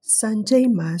Sunday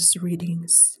Mass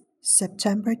Readings,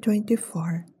 September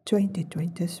 24,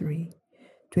 2023,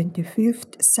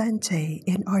 25th Sunday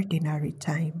in Ordinary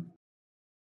Time.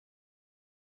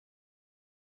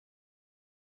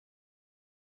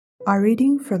 A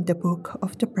reading from the book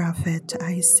of the prophet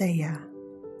Isaiah.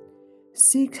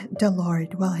 Seek the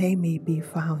Lord while he may be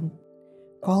found.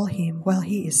 Call him while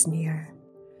he is near.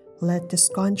 Let the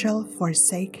scoundrel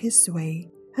forsake his way,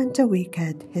 and the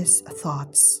wicked his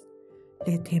thoughts.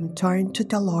 Let him turn to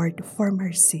the Lord for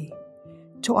mercy,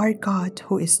 to our God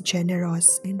who is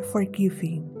generous in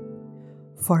forgiving.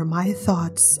 For my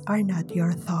thoughts are not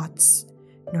your thoughts,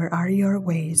 nor are your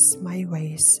ways my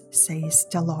ways, says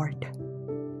the Lord.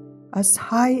 As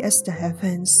high as the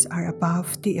heavens are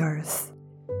above the earth,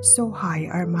 so high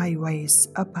are my ways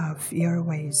above your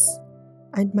ways,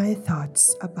 and my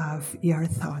thoughts above your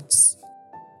thoughts.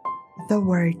 The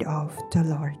word of the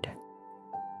Lord.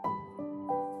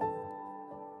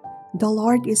 The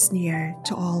Lord is near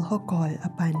to all who call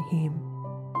upon him.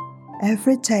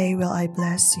 Every day will I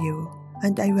bless you,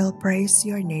 and I will praise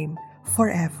your name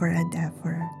forever and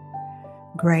ever.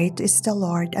 Great is the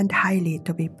Lord and highly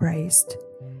to be praised.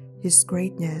 His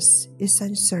greatness is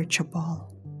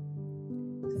unsearchable.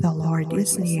 The Lord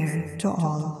is near to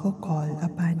all who call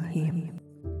upon him.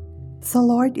 The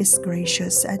Lord is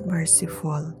gracious and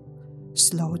merciful,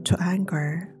 slow to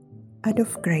anger, and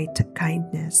of great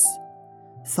kindness.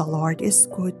 The Lord is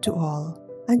good to all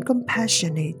and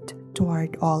compassionate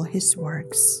toward all his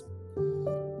works.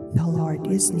 The Lord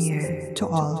is near to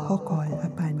all who call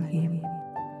upon him.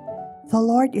 The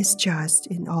Lord is just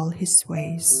in all his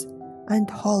ways and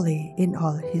holy in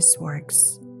all his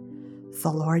works.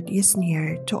 The Lord is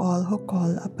near to all who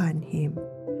call upon him,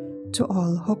 to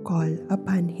all who call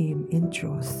upon him in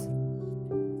truth.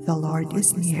 The Lord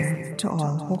is near to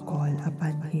all who call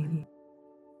upon him.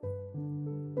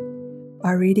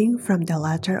 A reading from the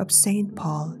letter of St.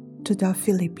 Paul to the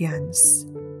Philippians.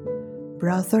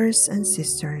 Brothers and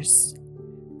sisters,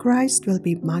 Christ will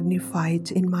be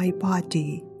magnified in my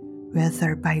body,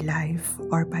 whether by life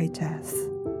or by death.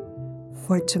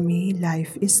 For to me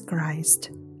life is Christ,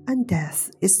 and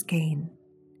death is gain.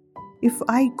 If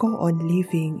I go on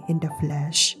living in the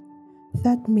flesh,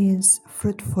 that means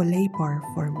fruitful labor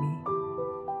for me,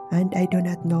 and I do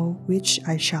not know which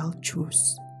I shall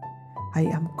choose. I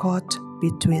am caught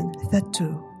between the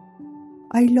two.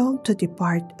 I long to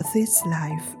depart this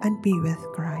life and be with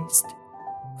Christ,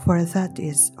 for that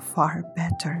is far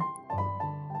better.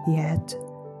 Yet,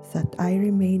 that I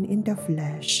remain in the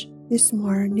flesh is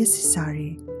more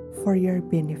necessary for your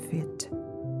benefit.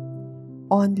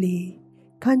 Only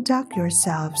conduct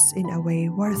yourselves in a way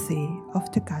worthy of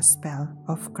the gospel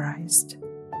of Christ.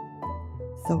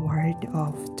 The word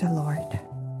of the Lord.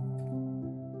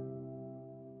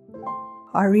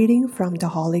 A reading from the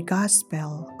Holy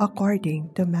Gospel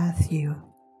according to Matthew.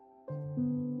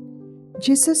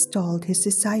 Jesus told his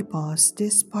disciples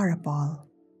this parable.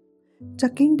 The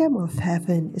kingdom of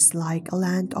heaven is like a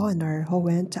landowner who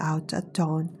went out at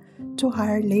dawn to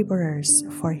hire laborers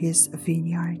for his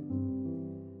vineyard.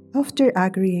 After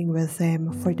agreeing with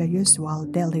them for the usual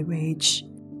daily wage,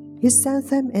 he sent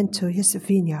them into his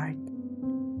vineyard.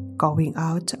 Going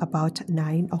out about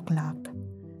 9 o'clock,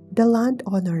 the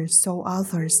landowner saw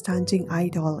others standing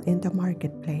idle in the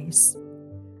marketplace,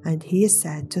 and he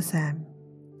said to them,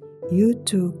 "You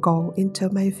too go into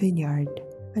my vineyard,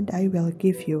 and I will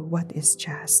give you what is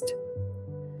just."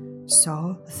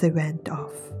 So they went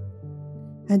off.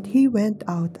 And he went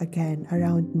out again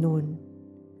around noon,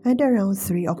 and around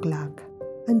 3 o'clock,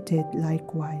 and did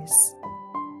likewise.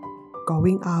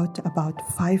 Going out about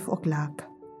 5 o'clock,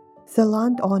 the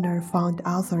landowner found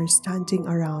others standing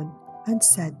around, and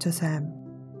said to them,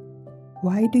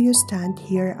 "Why do you stand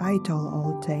here idle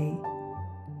all day?"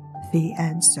 They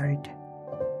answered,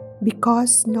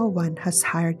 "Because no one has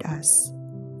hired us."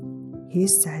 He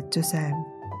said to them,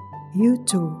 "You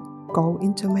too go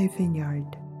into my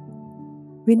vineyard."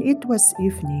 When it was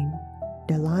evening,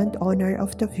 the landowner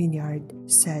of the vineyard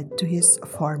said to his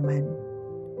foreman,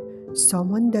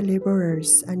 "Summon the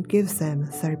laborers and give them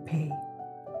their pay,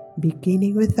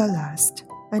 beginning with the last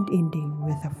and ending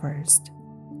with the first."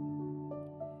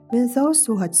 When those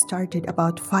who had started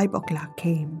about 5 o'clock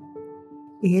came,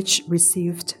 each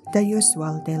received the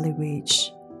usual daily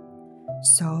wage.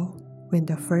 So, when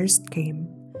the first came,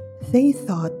 they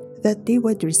thought that they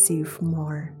would receive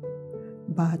more,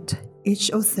 but each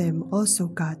of them also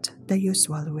got the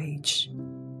usual wage.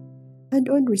 And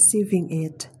on receiving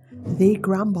it, they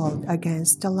grumbled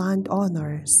against the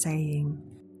landowner, saying,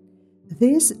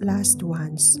 "These last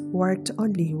ones worked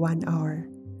only 1 hour,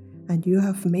 and you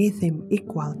have made them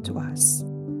equal to us,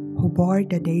 who bore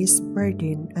the day's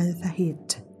burden and the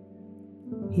heat.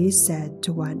 He said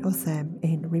to one of them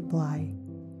in reply,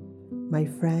 "My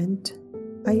friend,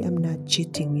 I am not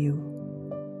cheating you.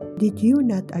 Did you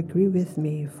not agree with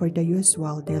me for the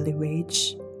usual daily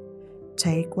wage?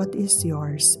 Take what is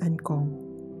yours and go.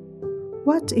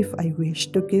 What if I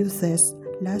wish to give this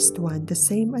last one the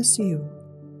same as you?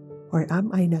 Or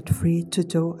am I not free to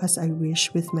do as I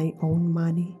wish with my own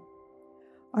money?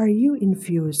 Are you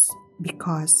envious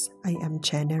because I am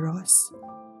generous?"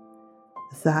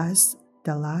 Thus,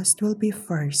 the last will be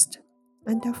first,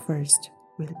 and the first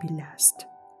will be last.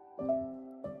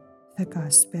 The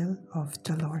Gospel of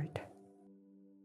the Lord.